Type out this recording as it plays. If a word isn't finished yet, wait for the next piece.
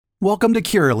Welcome to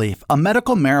Curaleaf, a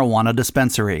medical marijuana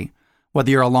dispensary.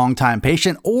 Whether you're a longtime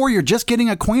patient or you're just getting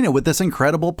acquainted with this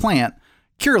incredible plant,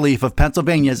 Curaleaf of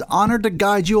Pennsylvania is honored to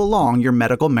guide you along your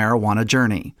medical marijuana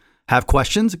journey. Have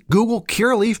questions? Google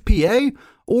Curaleaf PA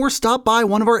or stop by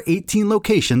one of our 18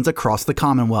 locations across the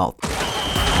Commonwealth.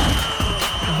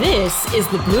 This is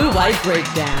the Blue White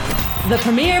Breakdown, the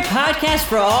premier podcast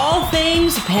for all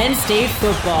things Penn State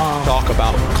football. Talk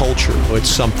about culture. It's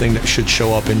something that should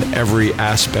show up in every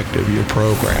aspect of your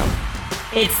program.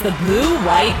 It's the Blue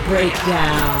White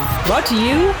Breakdown, brought to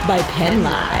you by Penn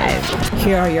Live.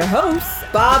 Here are your hosts,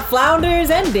 Bob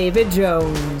Flounders and David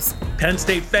Jones. Penn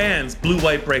State fans, Blue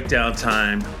White Breakdown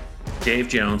time. Dave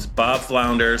Jones, Bob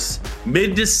Flounders.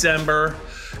 Mid-December.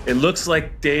 It looks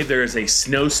like, Dave, there is a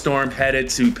snowstorm headed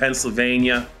to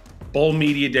Pennsylvania. Bowl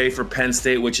Media Day for Penn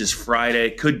State, which is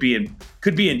Friday, could be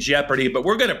in jeopardy. But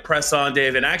we're going to press on,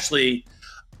 Dave. And actually,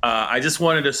 I just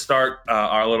wanted to start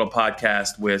our little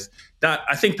podcast with that.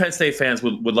 I think Penn State fans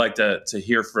would like to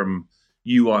hear from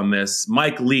you on this.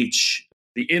 Mike Leach,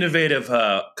 the innovative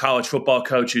college football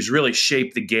coach who's really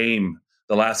shaped the game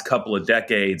the last couple of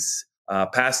decades,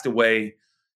 passed away.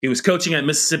 He was coaching at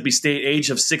Mississippi State,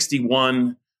 age of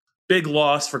 61. Big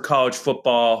loss for college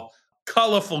football.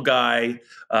 Colorful guy,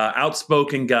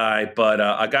 outspoken guy, but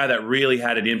a guy that really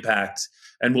had an impact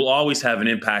and will always have an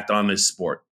impact on this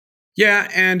sport. Yeah,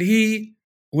 and he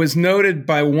was noted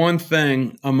by one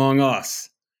thing among us.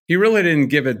 He really didn't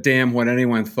give a damn what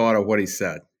anyone thought of what he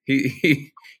said.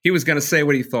 He was going to say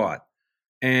what he thought.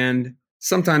 And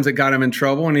sometimes it got him in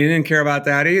trouble, and he didn't care about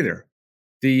that either.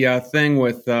 The thing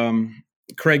with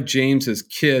Craig James's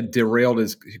kid derailed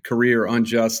his career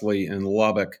unjustly in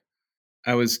Lubbock.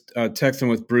 I was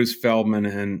texting with Bruce Feldman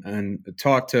and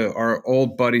talked to our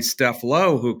old buddy Steph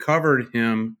Lowe, who covered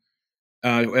him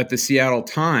at the Seattle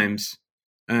Times,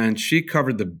 and she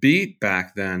covered the beat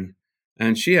back then.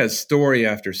 And she has story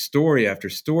after story after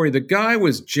story. The guy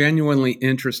was genuinely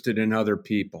interested in other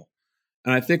people.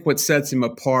 And I think what sets him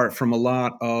apart from a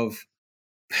lot of,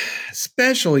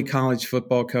 especially college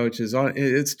football coaches,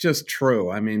 it's just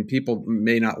true. I mean, people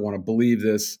may not want to believe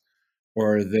this,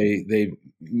 or they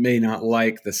may not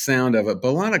like the sound of it, but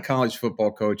a lot of college football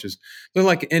coaches, they're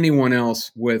like anyone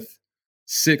else with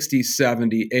 60,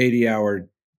 70, 80-hour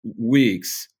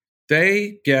weeks.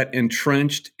 They get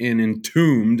entrenched and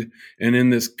entombed and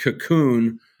in this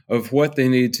cocoon of what they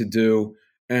need to do.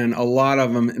 And a lot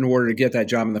of them, in order to get that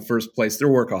job in the first place, they're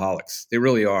workaholics. They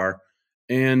really are.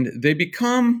 And they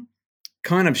become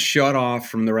kind of shut off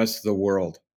from the rest of the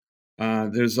world.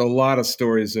 There's a lot of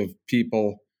stories of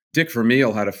people. Dick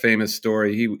Vermeil had a famous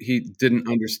story. He didn't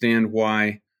understand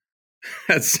why.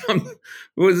 Was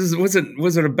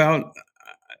it about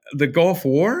the Gulf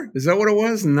War? Is that what it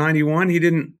was in 91? He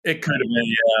didn't. It could have been,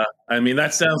 yeah. I mean,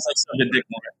 that sounds like something Dick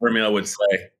Vermeil would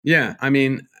say. Yeah, I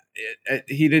mean,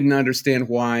 he didn't understand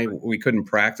why we couldn't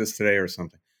practice today or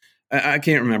something. I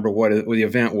can't remember what the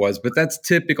event was, but that's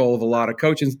typical of a lot of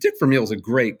coaches. Dick Vermeil is a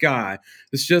great guy.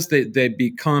 It's just that they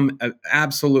become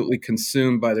absolutely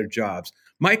consumed by their jobs.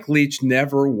 Mike Leach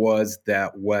never was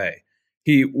that way.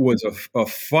 He was a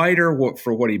fighter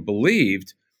for what he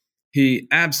believed. He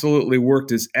absolutely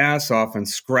worked his ass off and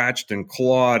scratched and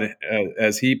clawed,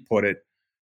 as he put it,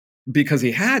 because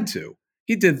he had to.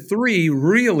 He did 3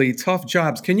 really tough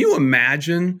jobs. Can you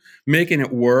imagine making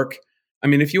it work? I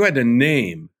mean, if you had to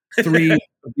name 3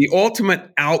 the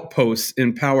ultimate outposts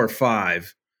in Power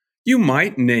 5, you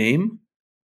might name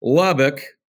Lubbock,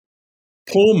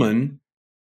 Pullman,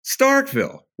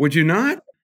 Starkville. Would you not?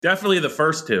 Definitely the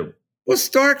first 2. Well,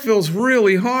 Starkville's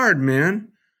really hard, man.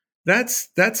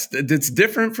 It's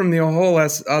different from the whole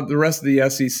the rest of the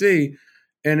SEC,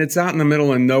 and it's out in the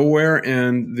middle of nowhere,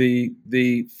 and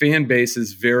the fan base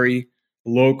is very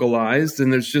localized,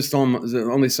 and there's just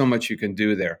only so much you can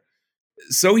do there.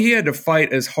 So he had to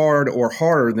fight as hard or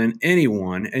harder than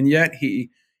anyone, and yet he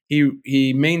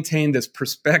maintained this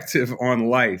perspective on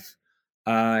life.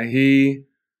 He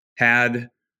had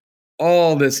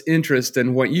all this interest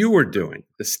in what you were doing.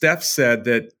 Steph said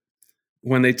that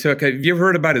when they took, have you ever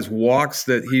heard about his walks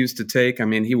that he used to take? I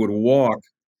mean, he would walk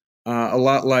a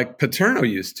lot like Paterno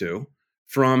used to,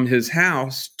 from his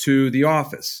house to the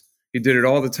office. He did it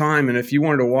all the time. And if you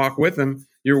wanted to walk with him,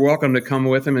 you're welcome to come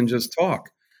with him and just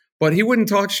talk. But he wouldn't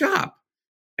talk shop.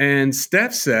 And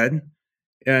Steph said,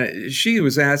 she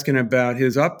was asking about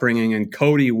his upbringing in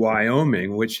Cody,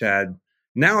 Wyoming, which had,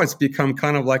 now it's become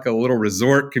kind of like a little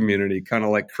resort community, kind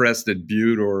of like Crested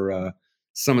Butte or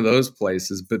some of those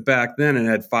places. But back then it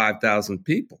had 5,000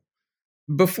 people.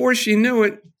 Before she knew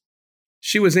it,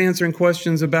 she was answering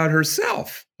questions about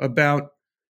herself, about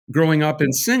growing up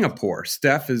in Singapore.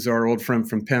 Steph is our old friend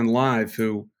from Penn Live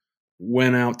who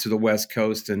went out to the West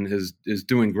Coast and is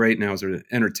doing great now as an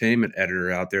entertainment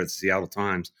editor out there at the Seattle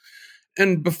Times.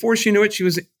 And before she knew it,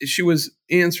 she was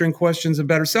answering questions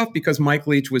about herself because Mike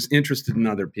Leach was interested in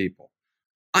other people.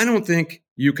 I don't think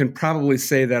you can probably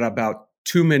say that about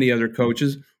too many other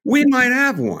coaches. We might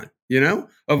have one,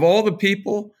 of all the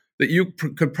people that you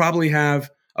could probably have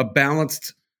a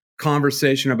balanced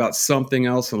conversation about something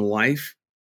else in life.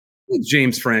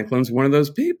 James Franklin's one of those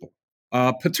people.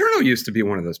 Paterno used to be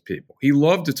one of those people. He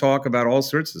loved to talk about all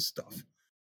sorts of stuff.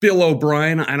 Bill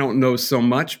O'Brien, I don't know so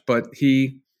much, but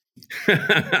he.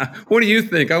 What do you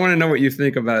think? I want to know what you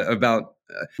think about.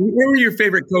 Who are your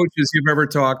favorite coaches you've ever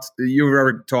talked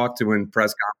to in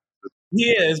press conferences? He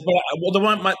is, but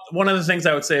one of the things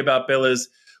I would say about Bill is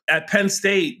at Penn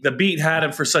State, the beat had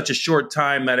him for such a short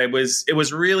time that it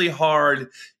was really hard.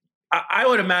 I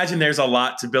would imagine there's a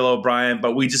lot to Bill O'Brien,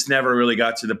 but we just never really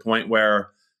got to the point where,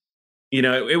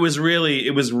 it was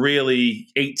really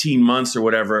 18 months or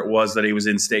whatever it was that he was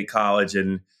in State College.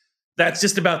 And that's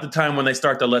just about the time when they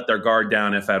start to let their guard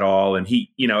down, if at all. And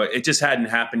he, it just hadn't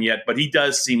happened yet, but he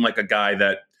does seem like a guy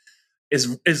that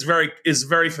is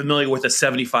very familiar with a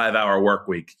 75-hour work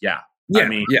week. Yeah. Yeah. I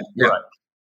mean, yeah. Right.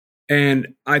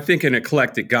 And I think an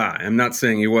eclectic guy. I'm not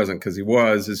saying he wasn't, because he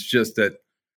was. It's just that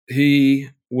he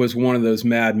was one of those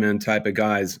madmen type of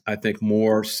guys, I think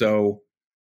more so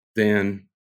than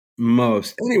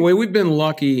most. Anyway, we've been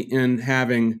lucky in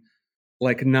having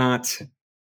not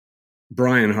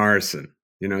Brian Harsin,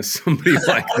 somebody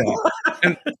like that.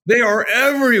 And they are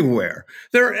everywhere.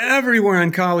 They're everywhere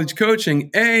in college coaching.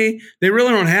 A, they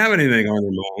really don't have anything on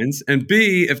their minds. And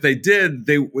B, if they did,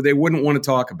 they wouldn't want to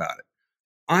talk about it.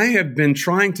 I have been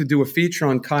trying to do a feature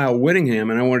on Kyle Whittingham,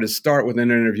 and I wanted to start with an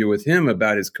interview with him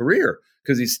about his career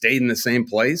because he stayed in the same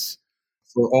place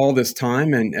for all this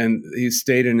time, and he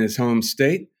stayed in his home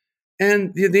state.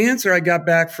 And the answer I got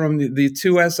back from the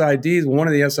two SIDs, one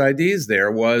of the SIDs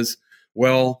there was,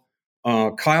 well,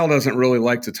 Kyle doesn't really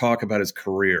like to talk about his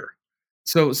career.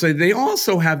 So they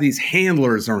also have these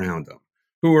handlers around him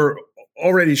who are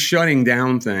already shutting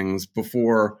down things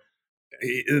before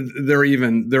they're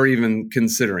even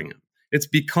considering him. It's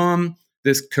become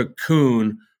this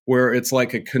cocoon where it's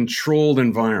like a controlled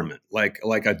environment, like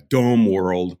a dome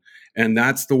world. And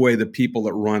that's the way the people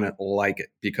that run it like it,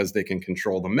 because they can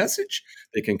control the message,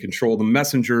 they can control the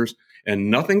messengers,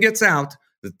 and nothing gets out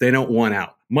that they don't want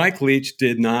out. Mike Leach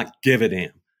did not give a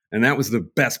damn. And that was the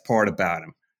best part about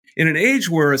him. In an age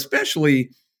where especially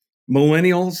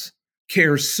millennials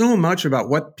care so much about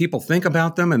what people think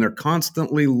about them, and they're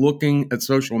constantly looking at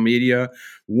social media,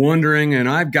 wondering, and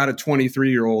I've got a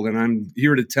 23-year-old, and I'm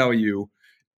here to tell you,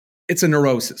 it's a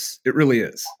neurosis. It really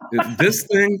is. This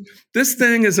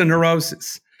thing is a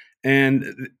neurosis. And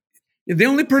the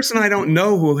only person I don't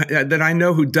know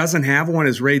who doesn't have one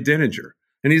is Ray Dininger.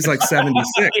 And he's like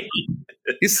 76.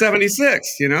 He's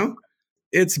 76,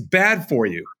 It's bad for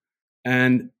you.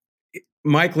 And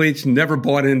Mike Leach never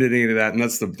bought into any of that. And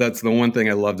that's the one thing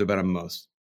I loved about him most.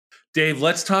 Dave,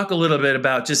 let's talk a little bit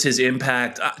about just his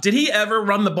impact. Did he ever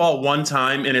run the ball one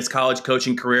time in his college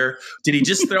coaching career? Did he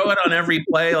just throw it on every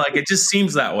play? Like, it just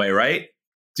seems that way, right?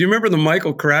 Do you remember the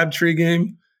Michael Crabtree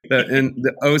game in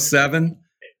the 07?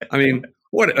 I mean,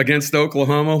 what, against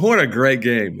Oklahoma? What a great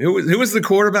game. Who was the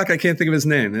quarterback? I can't think of his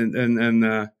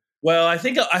name. Well, I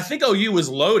think OU was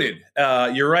loaded.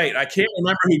 You're right. I can't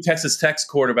remember who Texas Tech's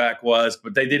quarterback was,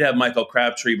 but they did have Michael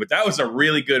Crabtree. But that was a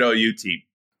really good OU team.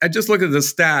 I just looked at the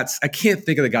stats. I can't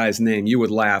think of the guy's name. You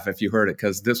would laugh if you heard it,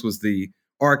 because this was the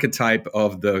archetype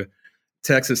of the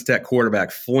Texas Tech quarterback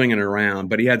flinging around.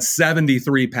 But he had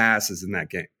 73 passes in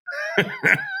that game.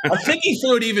 I think he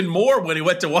threw it even more when he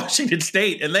went to Washington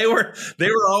State, and they were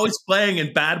always playing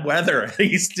in bad weather.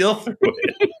 He still threw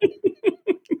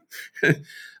it.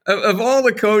 Of all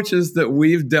the coaches that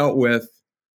we've dealt with,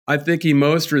 I think he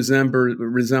most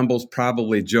resembles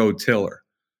probably Joe Tiller.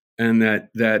 And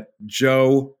that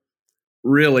Joe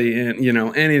really,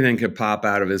 anything could pop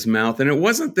out of his mouth. And it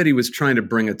wasn't that he was trying to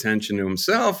bring attention to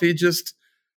himself. He just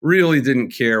really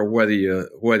didn't care whether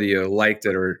you liked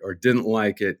it or didn't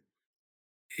like it.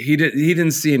 He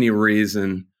didn't see any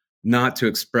reason not to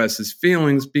express his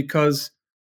feelings, because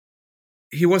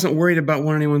he wasn't worried about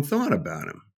what anyone thought about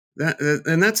him.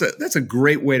 That's a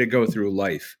great way to go through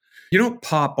life. You don't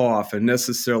pop off and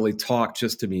necessarily talk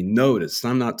just to be noticed.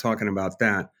 I'm not talking about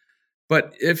that.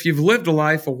 But if you've lived a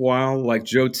life a while, like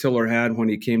Joe Tiller had when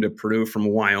he came to Purdue from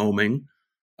Wyoming,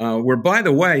 where, by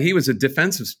the way, he was a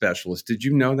defensive specialist. Did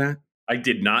you know that? I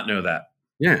did not know that.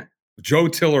 Yeah. Joe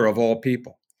Tiller, of all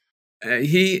people.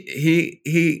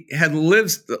 he had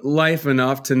lived life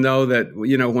enough to know that,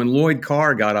 you know, when Lloyd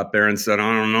Carr got up there and said,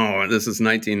 I don't know, this is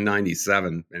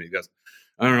 1997, and he goes,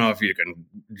 I don't know if you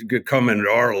can come into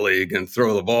our league and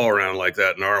throw the ball around like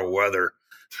that in our weather.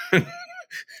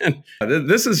 And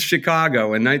this is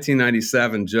Chicago in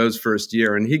 1997, Joe's first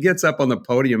year, and he gets up on the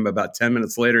podium about 10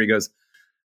 minutes later. He goes,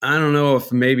 I don't know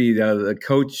if maybe the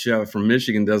coach from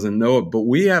Michigan doesn't know it, but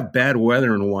we have bad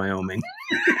weather in Wyoming.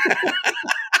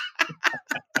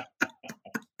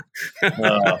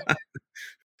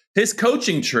 His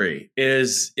coaching tree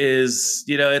is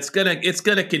you know, it's gonna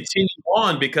continue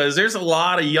on, because there's a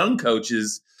lot of young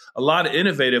coaches, a lot of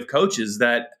innovative coaches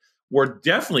that were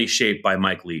definitely shaped by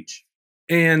Mike Leach.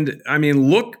 And I mean,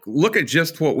 look at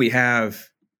just what we have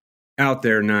out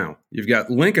there now. You've got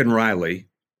Lincoln Riley.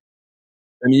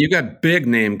 I mean, you've got big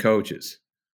name coaches.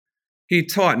 He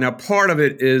taught. Now, part of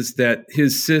it is that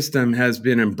his system has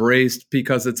been embraced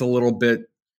because it's a little bit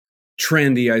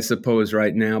trendy, I suppose,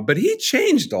 right now. But he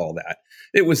changed all that.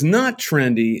 It was not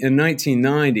trendy in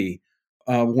 1990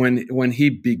 when he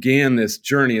began this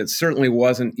journey. It certainly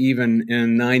wasn't even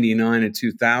in 99 and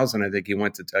 2000. I think he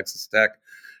went to Texas Tech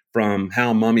from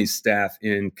Hal Mummy's staff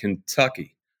in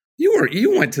Kentucky.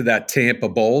 You went to that Tampa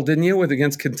Bowl, didn't you,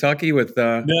 against Kentucky with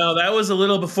No, that was a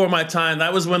little before my time.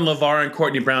 That was when LeVar and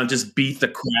Courtney Brown just beat the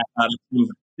crap out of him.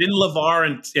 Didn't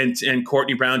LeVar and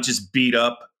Courtney Brown just beat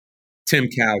up Tim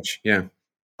Couch? Yeah.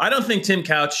 I don't think Tim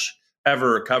Couch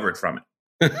ever recovered from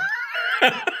it.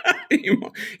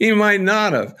 He might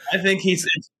not have. I think it's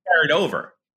carried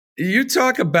over. You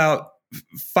talk about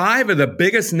five of the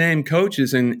biggest name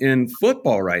coaches in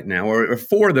football right now, or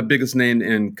four of the biggest name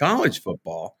in college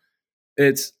football.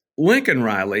 It's Lincoln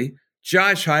Riley,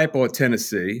 Josh Heupel at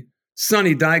Tennessee,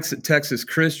 Sonny Dykes at Texas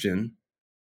Christian,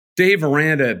 Dave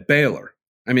Aranda at Baylor.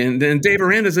 I mean, then Dave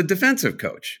Aranda is a defensive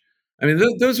coach. I mean,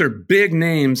 those are big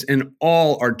names, and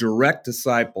all are direct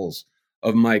disciples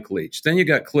of Mike Leach. Then you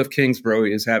got Cliff Kingsbury,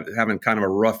 who is having kind of a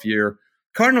rough year.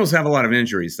 Cardinals have a lot of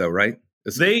injuries, though, right?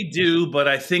 They do, but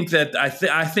I think that I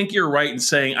think you're right in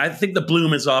saying I think the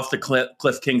bloom is off the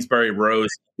Cliff Kingsbury rose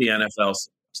at the NFL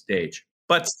stage.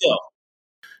 But still,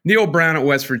 Neil Brown at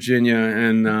West Virginia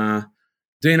and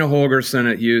Dana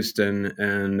Holgerson at Houston,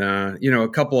 and you know, a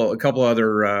couple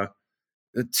other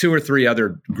 2 or 3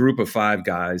 other group of 5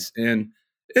 guys, and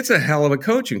it's a hell of a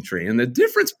coaching tree. And the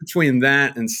difference between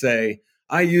that and, say,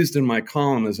 I used in my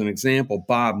column as an example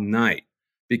Bob Knight,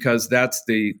 because that's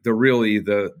the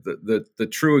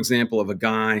true example of a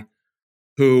guy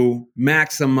who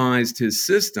maximized his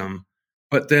system,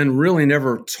 but then really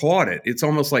never taught it. It's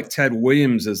almost like Ted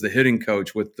Williams as the hitting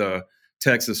coach with the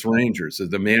Texas Rangers, as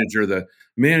the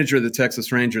manager of the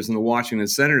Texas Rangers and the Washington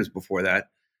Senators before that.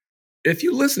 If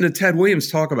you listen to Ted Williams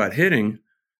talk about hitting,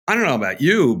 I don't know about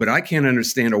you, but I can't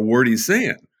understand a word he's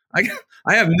saying.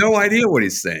 I have no idea what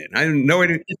he's saying. I have no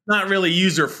idea. It's not really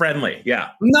user friendly.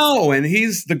 Yeah. No, and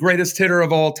he's the greatest hitter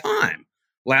of all time.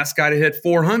 Last guy to hit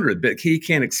 400, but he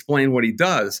can't explain what he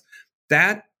does.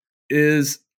 That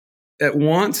is at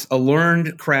once a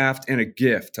learned craft and a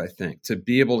gift, I think, to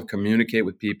be able to communicate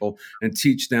with people and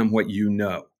teach them what you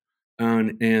know.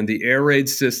 And the air raid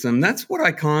system, that's what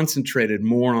I concentrated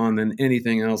more on than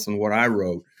anything else in what I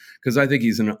wrote, because I think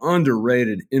he's an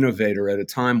underrated innovator at a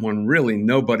time when really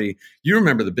nobody, you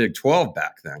remember the Big 12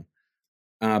 back then.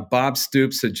 Bob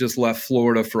Stoops had just left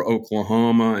Florida for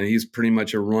Oklahoma, and he's pretty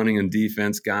much a running and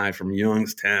defense guy from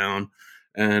Youngstown.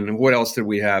 And what else did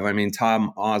we have? I mean,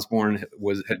 Tom Osborne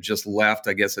had just left,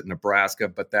 I guess, at Nebraska,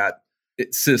 but that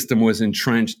system was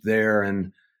entrenched there.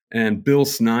 And Bill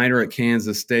Snyder at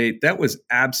Kansas State, that was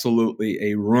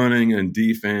absolutely a running and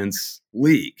defense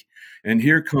league. And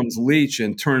here comes Leach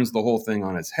and turns the whole thing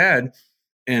on its head.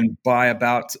 And by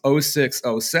about 06,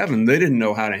 07, they didn't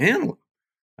know how to handle him.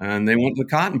 And they went to the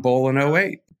Cotton Bowl in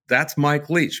 08. That's Mike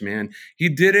Leach, man. He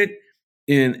did it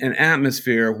in an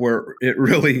atmosphere where it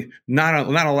really, not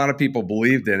a lot of people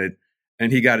believed in it,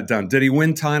 and he got it done. Did he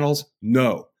win titles?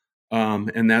 No.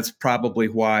 And that's probably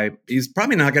why he's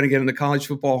probably not going to get in the College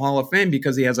Football Hall of Fame,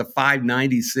 because he has a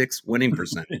 596 winning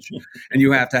percentage and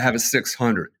you have to have a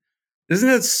 600. Isn't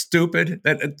that stupid?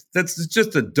 That's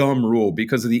just a dumb rule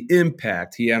because of the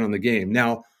impact he had on the game.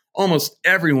 Now, almost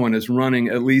everyone is running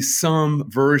at least some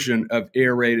version of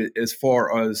air raid as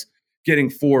far as getting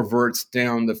 4 verts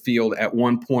down the field at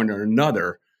one point or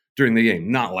another during the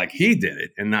game. Not like he did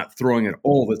it and not throwing it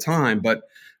all the time. But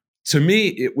to me,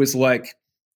 it was like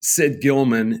Sid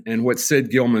Gilman and what Sid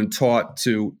Gilman taught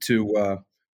to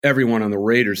everyone on the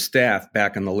Raiders staff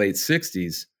back in the late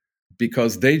 60s,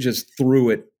 because they just threw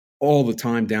it all the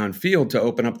time downfield to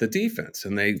open up the defense,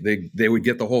 and they would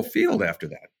get the whole field after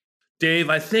that. Dave,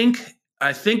 I think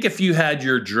if you had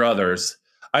your druthers,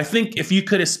 I think if you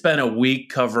could have spent a week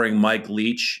covering Mike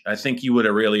Leach, I think you would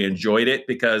have really enjoyed it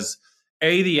because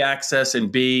A, the access,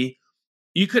 and B,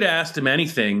 you could have asked him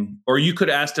anything, or you could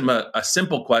have asked him a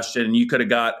simple question and you could have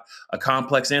got a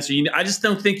complex answer. I just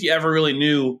don't think you ever really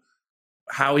knew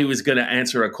how he was going to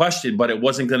answer a question, but it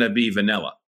wasn't going to be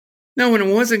vanilla. No, and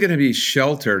it wasn't going to be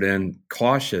sheltered and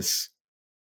cautious.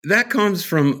 That comes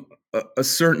from a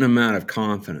certain amount of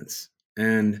confidence.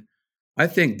 And I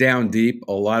think down deep,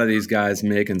 a lot of these guys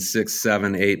making 6,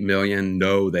 7, 8 million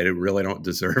know they really don't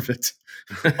deserve it.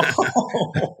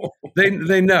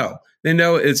 They know. They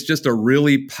know it's just a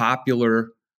really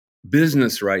popular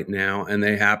business right now, and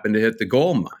they happen to hit the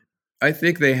gold mine. I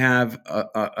think they have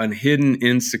a hidden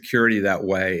insecurity that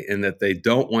way, in that they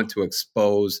don't want to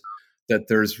expose that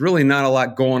there's really not a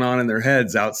lot going on in their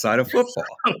heads outside of football.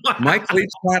 Mike Leach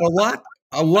had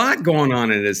a lot going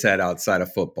on in his head outside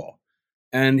of football,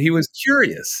 and he was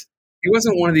curious. He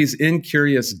wasn't one of these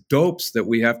incurious dopes that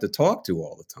we have to talk to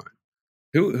all the time.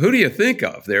 Who do you think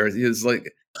of? There is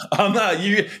like, I'm not.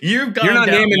 You've gone. You're not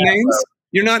down naming names. Road.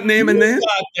 You're not naming names.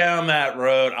 Got down that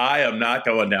road. I am not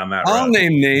going down that road. I'll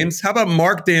name names. How about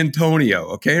Mark D'Antonio?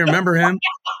 Okay, remember him?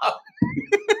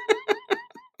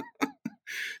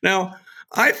 Now,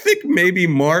 I think maybe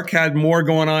Mark had more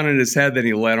going on in his head than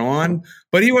he let on,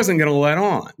 but he wasn't going to let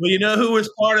on. Well, you know who was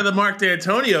part of the Mark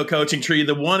D'Antonio coaching tree?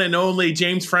 The one and only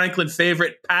James Franklin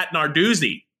favorite, Pat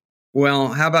Narduzzi. Well,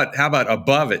 how about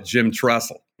above it, Jim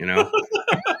Tressel? You know,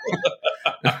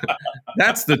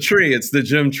 that's the tree. It's the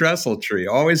Jim Tressel tree.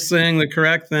 Always saying the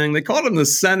correct thing. They called him the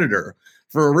senator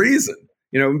for a reason.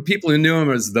 You know, people who knew him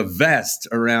as the vest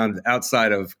around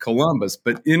outside of Columbus,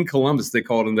 but in Columbus,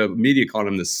 the media called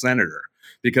him the senator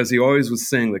because he always was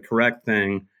saying the correct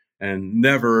thing and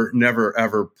never,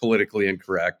 ever politically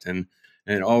incorrect, and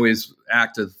always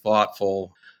acted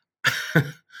thoughtful.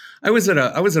 I was at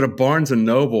a Barnes and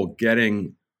Noble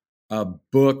getting a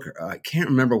book. I can't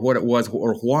remember what it was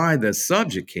or why the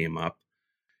subject came up,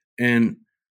 and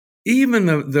even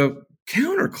the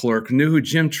counter clerk knew who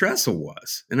Jim Tressel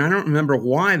was, and I don't remember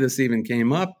why this even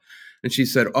came up. And she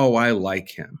said, "Oh, I like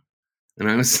him,"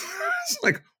 and I was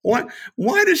like, "What?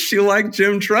 Why does she like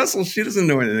Jim Tressel? She doesn't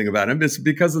know anything about him. It's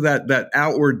because of that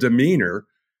outward demeanor."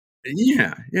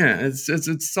 Yeah,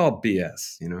 it's all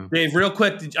BS, you know. Dave, real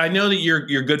quick, I know that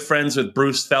you're good friends with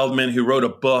Bruce Feldman, who wrote a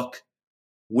book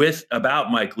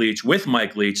about Mike Leach,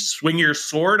 Swing Your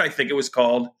Sword, I think it was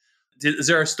called. Is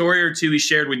there a story or two he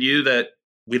shared with you that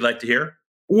we'd like to hear?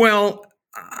 Well,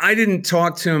 I didn't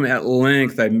talk to him at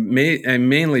length. I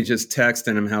mainly just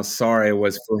texted him how sorry I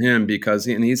was for him because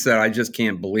he said, "I just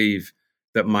can't believe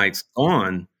that Mike's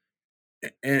gone."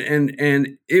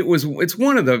 And it's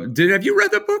one of the. Have you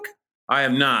read that book? I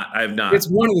have not. It's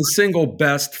one of the single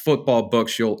best football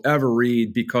books you'll ever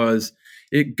read because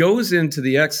it goes into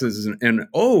the X's and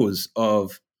O's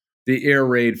of the air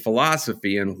raid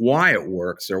philosophy and why it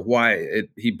works or why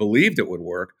he believed it would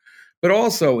work, but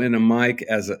also into Mike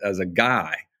as a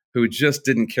guy who just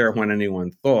didn't care when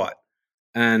anyone thought.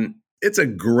 And it's a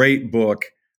great book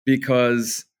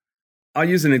because I'll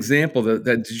use an example.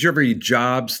 Did you ever read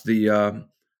Jobs, the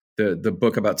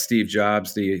book about Steve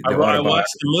Jobs? I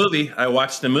watched the movie. I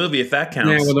watched the movie, if that counts.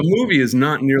 Yeah, well, the movie is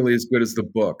not nearly as good as the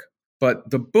book, but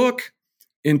the book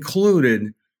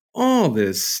included all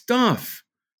this stuff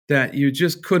that you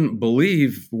just couldn't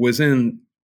believe was in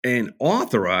an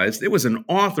authorized. It was an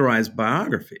authorized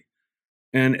biography,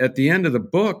 and at the end of the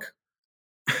book,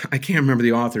 I can't remember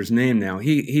the author's name now.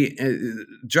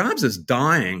 Jobs is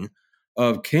dying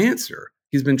of cancer.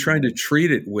 He's been trying to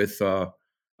treat it with a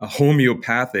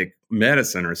homeopathic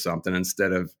medicine or something and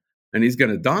he's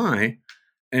going to die.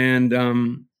 And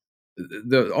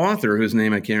the author, whose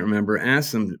name I can't remember,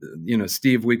 asked him,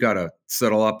 "Steve, we got to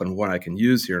settle up on what I can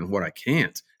use here and what I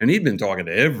can't." And he'd been talking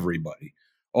to everybody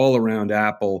all around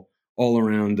Apple, all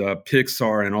around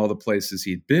Pixar and all the places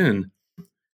he'd been.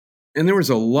 And there was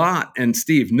a lot, and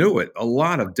Steve knew it, a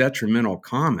lot of detrimental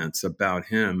comments about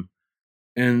him.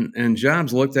 And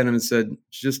Jobs looked at him and said,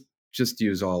 just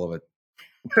use all of it.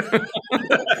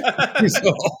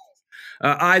 So,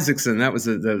 Isaacson, that was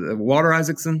the Walter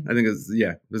Isaacson, I think it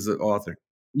was the author.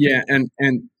 Yeah,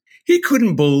 and he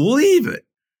couldn't believe it.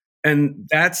 And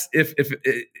that's if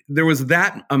there was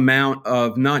that amount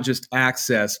of not just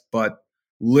access, but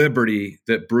liberty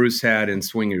that Bruce had in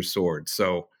Swing Your Sword.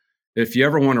 So if you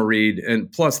ever want to read,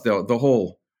 and plus the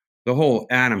whole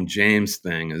Adam James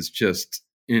thing is just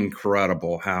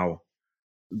incredible, how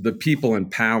the people in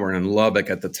power in Lubbock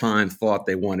at the time thought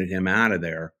they wanted him out of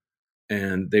there.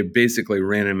 And they basically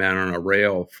ran him out on a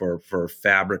rail for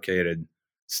fabricated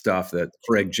stuff that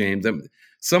Craig James.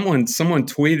 Someone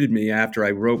tweeted me after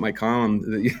I wrote my column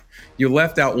that you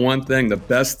left out one thing. The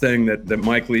best thing that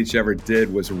Mike Leach ever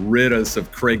did was rid us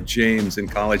of Craig James in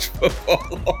college football.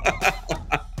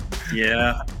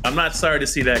 Yeah, I'm not sorry to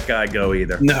see that guy go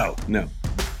either. No.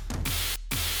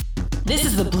 This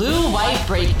is the Blue White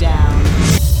Breakdown.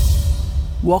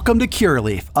 Welcome to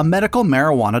Curaleaf, a medical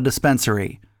marijuana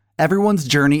dispensary. Everyone's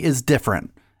journey is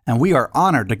different, and we are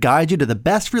honored to guide you to the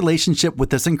best relationship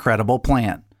with this incredible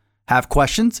plant. Have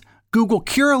questions? Google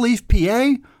Curaleaf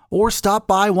PA or stop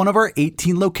by one of our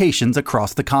 18 locations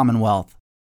across the Commonwealth.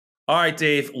 All right,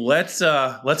 Dave, let's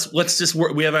just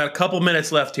work. We have a couple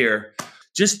minutes left here.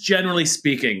 Just generally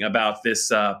speaking about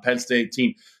this Penn State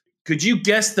team, could you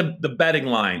guess the betting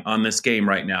line on this game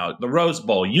right now? The Rose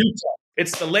Bowl, Utah.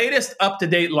 It's the latest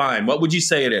up-to-date line. What would you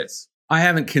say it is? I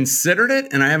haven't considered it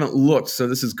and I haven't looked, so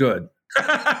this is good.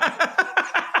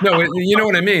 No, you know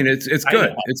what I mean. It's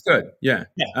good. It's good. Yeah.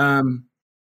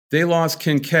 They lost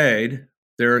Kincaid.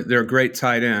 They're a great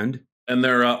tight end, and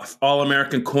their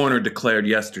All-American corner declared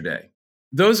yesterday.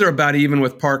 Those are about even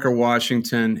with Parker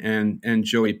Washington and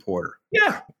Joey Porter.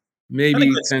 Yeah,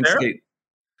 maybe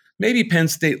Penn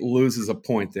State loses a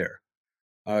point there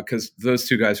because those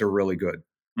two guys are really good.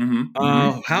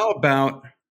 How about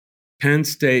Penn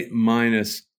State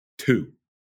 -2?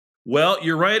 Well,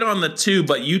 you're right on the 2,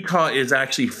 but Utah is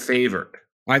actually favored.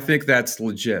 I think that's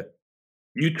legit.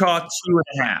 Utah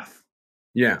 2.5.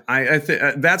 Yeah, I think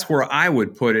that's where I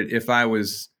would put it if I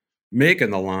was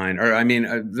making the line. Or I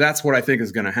mean, that's what I think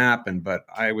is going to happen. But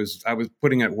I was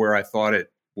putting it where I thought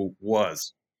it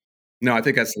was. No, I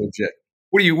think that's legit.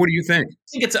 What do you think?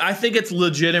 I think it's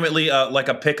legitimately like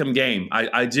a pick'em game.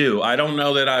 I do. I don't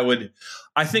know that I would.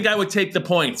 I think I would take the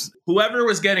points. Whoever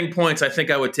was getting points, I think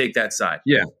I would take that side.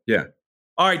 Yeah.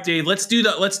 All right, Dave. Let's do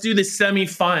the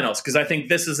semifinals because I think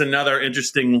this is another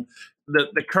interesting.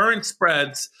 The current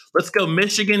spreads. Let's go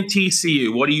Michigan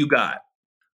TCU. What do you got?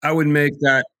 I would make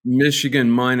that Michigan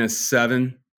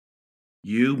 -7.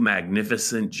 You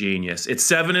magnificent genius. It's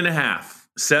 7.5.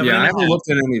 7. Yeah, I haven't looked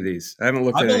at any of these. I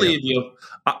believe you.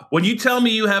 When you tell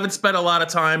me you haven't spent a lot of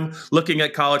time looking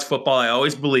at college football, I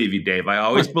always believe you, Dave. I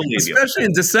always believe you. Especially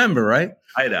in December, right?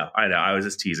 I know. I was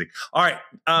just teasing. All right.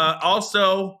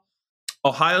 Also,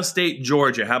 Ohio State,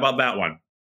 Georgia. How about that one?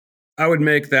 I would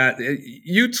make that.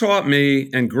 You taught me,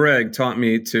 and Greg taught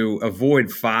me to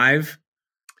avoid 5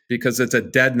 because it's a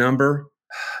dead number.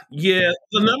 Yeah,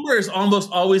 the number is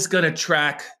almost always going to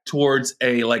track towards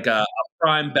a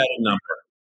prime betting number.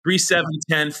 3, 7,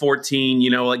 10, 14,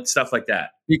 like stuff like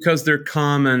that. Because they're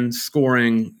common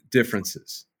scoring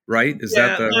differences, right?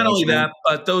 Not only that,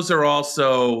 but those are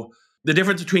also the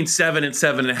difference between 7 and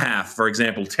 7.5, for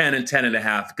example, 10 and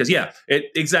 10.5. Because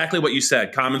exactly what you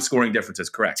said, common scoring differences,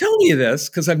 correct. Tell me this,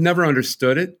 because I've never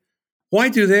understood it. Why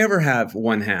do they ever have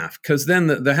 1/2? Because then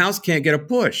the house can't get a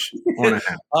push on a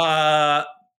half.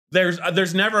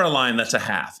 There's never a line that's a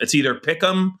half. It's either pick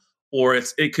 'em or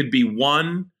it could be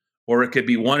 1 or it could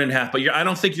be 1.5. But I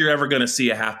don't think you're ever going to see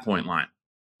a half-point line.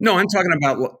 No, I'm talking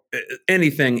about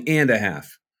anything and a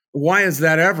half. Why is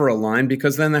that ever a line?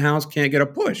 Because then the house can't get a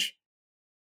push.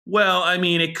 Well, I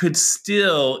mean, it could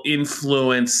still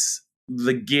influence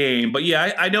the game. But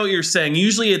yeah, I know what you're saying.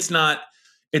 Usually it's not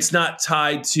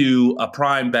tied to a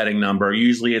prime betting number.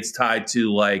 Usually it's tied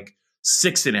to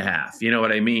 6.5. You know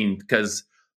what I mean? Because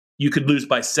you could lose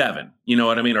by 7. You know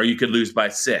what I mean? Or you could lose by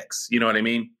 6. You know what I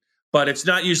mean? But it's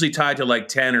not usually tied to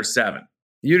 10 or 7.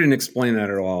 You didn't explain that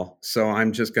at all. So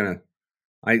I'm just going to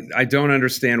I don't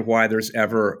understand why there's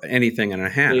ever anything and a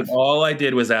half. Dave, all I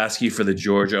did was ask you for the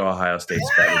Georgia-Ohio State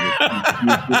spread.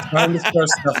 You're trying to throw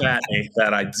stuff at me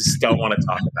that I just don't want to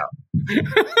talk about.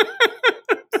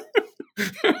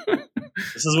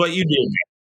 This is what you do.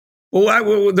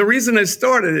 Well, the reason I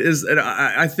started is that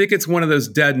I think it's one of those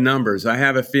dead numbers. I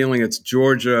have a feeling it's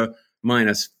Georgia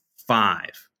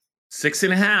 -5.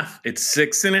 6.5. It's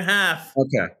 6.5.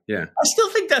 Okay, yeah. I still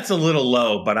think that's a little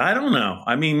low, but I don't know.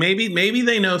 I mean, maybe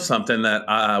they know something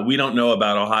that we don't know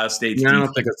about Ohio State's defense. I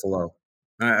don't think it's low.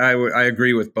 I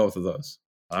agree with both of those.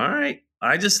 All right.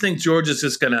 I just think Georgia's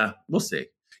just gonna. We'll see.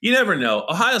 You never know.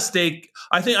 Ohio State.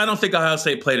 I don't think Ohio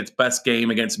State played its best game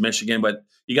against Michigan, but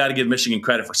you got to give Michigan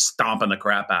credit for stomping the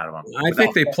crap out of them. I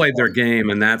think they played their game,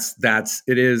 and that's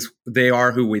it is. They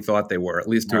are who we thought they were, at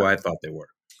least who I thought they were.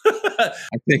 I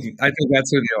think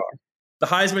that's who they are. The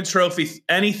Heisman Trophy.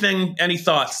 Any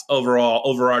thoughts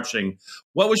overarching?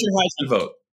 What was your Heisman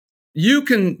vote?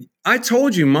 I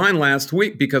told you mine last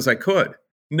week because I could.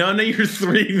 None of your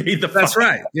 3 made the final. That's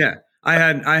right. Yeah, I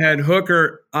had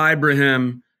Hooker,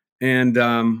 Ibrahim, and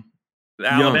the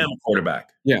Alabama quarterback.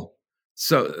 Yeah.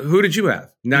 So who did you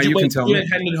have? Now you can tell me.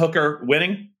 Hendon Hooker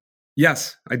winning?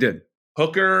 Yes, I did.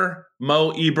 Hooker,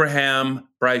 Mo Ibrahim,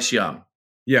 Bryce Young.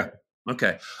 Yeah.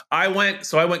 Okay. I went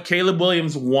Caleb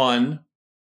Williams 1.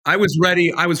 I was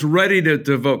ready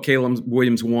to vote Caleb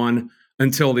Williams 1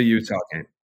 until the Utah game.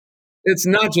 It's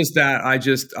not just that.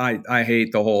 I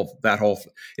hate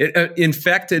it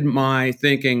infected my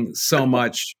thinking so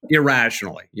much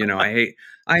irrationally.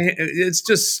 It's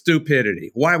just stupidity.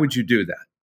 Why would you do that?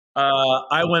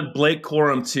 I went Blake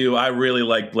Corum 2. I really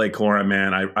like Blake Corum,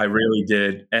 man. I really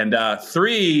did. And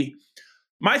 3,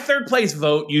 my third place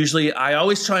vote, usually I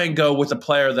always try and go with a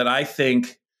player that I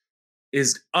think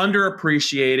is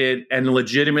underappreciated and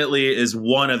legitimately is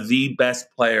one of the best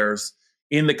players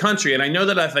in the country. And I know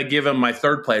that if I give him my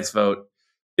third place vote,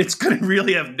 it's going to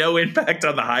really have no impact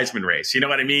on the Heisman race. You know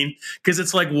what I mean? Because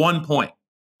it's like 1 point.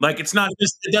 Like it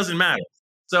doesn't matter.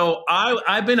 So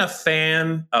I've been a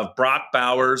fan of Brock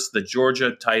Bowers, the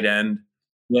Georgia tight end.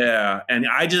 Yeah. And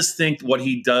I just think what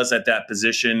he does at that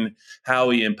position, how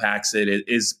he impacts it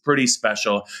is pretty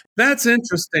special. That's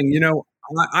interesting.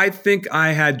 I think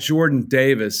I had Jordan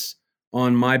Davis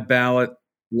on my ballot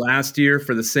last year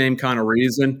for the same kind of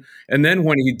reason. And then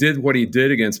when he did what he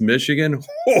did against Michigan,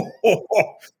 do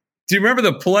you remember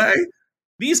the play?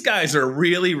 These guys are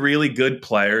really, really good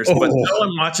players, but no one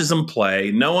watches them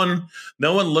play. No one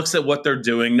looks at what they're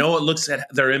doing. No one looks at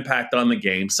their impact on the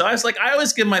game. So I was like, I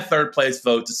always give my third place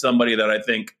vote to somebody that I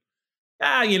think,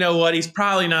 you know what? He's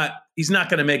not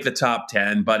going to make the top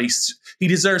 10, but he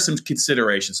deserves some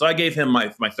consideration. So I gave him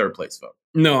my third place vote.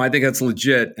 No, I think that's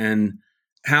legit. And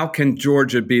how can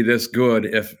Georgia be this good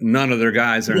if none of their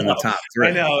guys are in the top 3?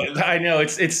 I know.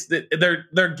 It's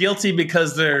they're guilty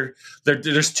because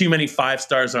there's too many 5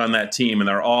 stars on that team, and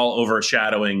they're all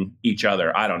overshadowing each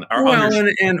other. I don't know. Well,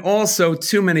 and also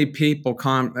too many people.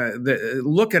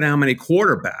 Look at how many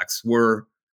quarterbacks were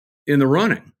in the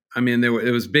running. I mean, it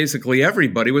was basically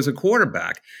everybody was a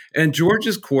quarterback, and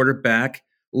Georgia's quarterback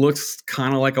looks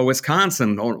kind of like a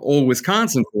old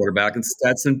Wisconsin quarterback, and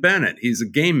Stetson Bennett. He's a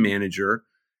game manager.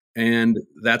 And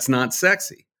that's not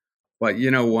sexy. But you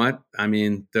know what? I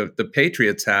mean, the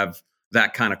Patriots have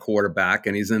that kind of quarterback,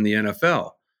 and he's in the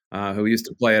NFL, who used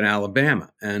to play at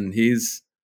Alabama. And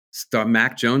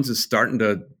Mac Jones is starting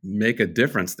to make a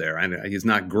difference there. He's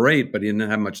not great, but he didn't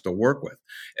have much to work with.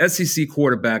 SEC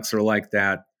quarterbacks are like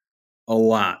that a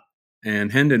lot.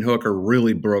 And Hendon Hooker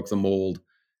really broke the mold.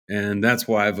 And that's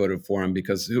why I voted for him,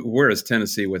 because where is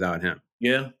Tennessee without him?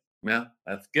 Yeah,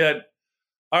 that's good.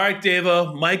 All right,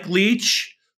 Davo. Mike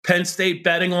Leach, Penn State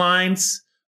betting lines,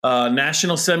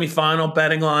 national semifinal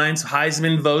betting lines,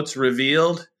 Heisman votes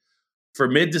revealed for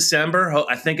mid-December.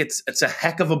 I think it's a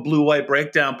heck of a blue-white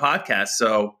breakdown podcast.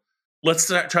 So let's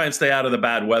try and stay out of the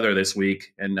bad weather this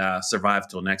week and survive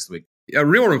till next week. A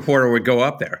real reporter would go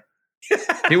up there.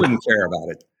 He wouldn't care about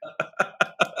it.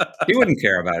 He wouldn't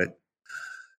care about it.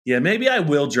 Yeah, maybe I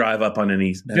will drive up on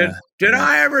any. Did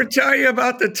I ever tell you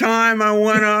about the time I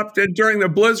went up during the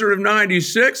blizzard of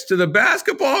 '96 to the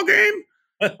basketball game?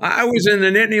 I was in the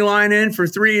Nittany Lion Inn for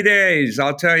 3 days.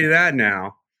 I'll tell you that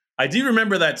now. I do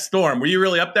remember that storm. Were you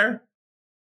really up there?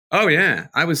 Oh, yeah.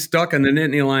 I was stuck in the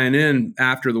Nittany Lion Inn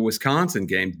after the Wisconsin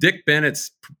game. Dick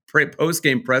Bennett's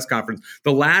post-game press conference,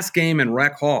 the last game in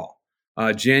Rec Hall,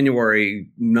 January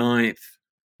 9th,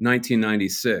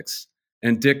 1996.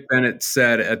 And Dick Bennett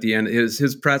said at the end,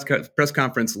 his press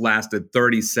conference lasted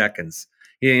 30 seconds.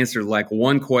 He answered like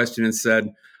one question and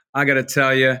said, I got to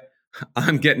tell you,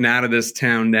 I'm getting out of this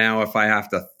town now if I have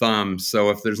to thumb. So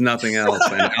if there's nothing else,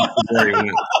 and out the door he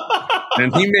went.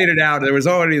 And he made it out. There was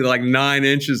already like 9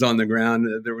 inches on the ground.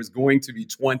 There was going to be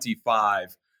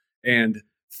 25 and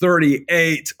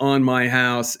 38 on my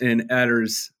house in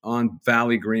Edders on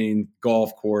Valley Green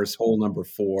Golf Course, hole number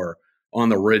 4. On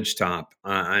the ridge top,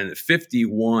 and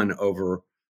 51 over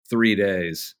 3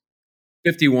 days,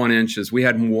 51 inches. We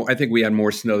had more. I think we had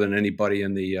more snow than anybody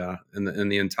in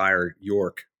the entire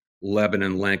York,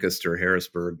 Lebanon, Lancaster,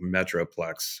 Harrisburg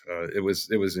metroplex. It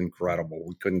was incredible.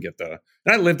 We couldn't get and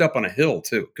I lived up on a hill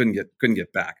too. Couldn't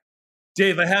get back.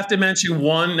 Dave, I have to mention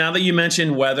one. Now that you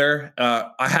mentioned weather,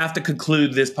 I have to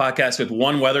conclude this podcast with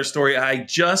one weather story. I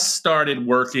just started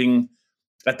working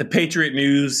at the Patriot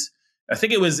News. I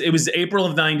think it was April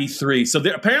of '93. So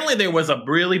apparently there was a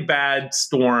really bad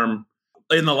storm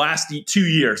in the last 2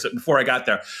 years before I got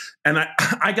there. And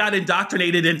I got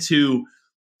indoctrinated into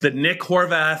the Nick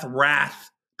Horvath wrath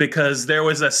because there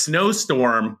was a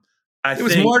snowstorm. It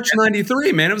was March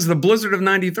 '93, man. It was the blizzard of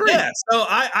 '93. Yeah, so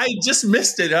I just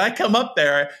missed it. I come up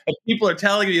there and people are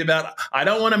telling me about, I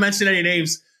don't want to mention any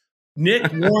names. Nick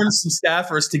warned some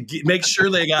staffers to make sure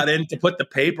they got in to put the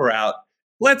paper out.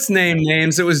 Let's name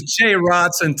names. It was Jay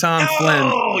Rotz and Tom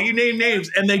Flynn. Oh, you named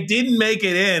names, and they didn't make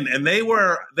it in, and they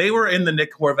were in the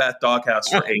Nick Horvath doghouse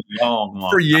for a long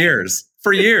For time. years.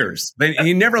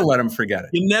 He never let him forget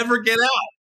it. You never get out.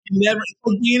 You never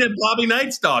being at Bobby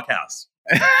Knight's doghouse.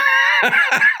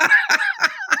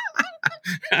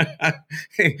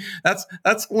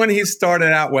 That's when he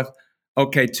started out with,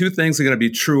 okay, 2 things are going to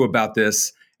be true about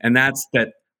this, and that's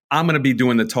that I'm going to be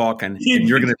doing the talking and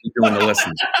you're going to be doing the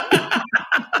listening.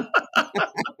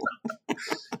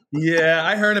 Yeah,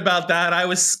 I heard about that. I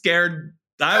was scared.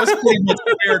 I was pretty much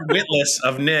scared witless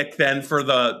of Nick then for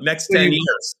the next 10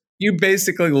 years. You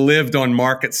basically lived on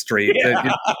Market Street.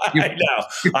 Yeah, I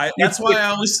know. That's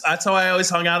how I always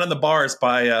hung out in the bars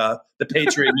by the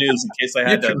Patriot News in case I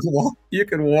had to. You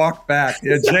could walk back.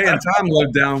 Yeah, Jay and Tom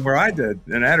lived down where I did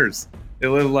in Edders. They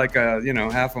lived like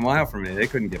half a mile from me. They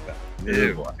couldn't get back.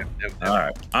 All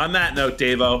right. On that note,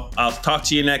 Davo, I'll talk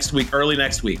to you early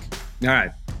next week. All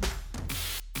right.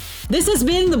 This has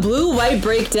been the Blue White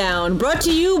Breakdown, brought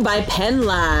to you by Penn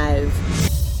Live.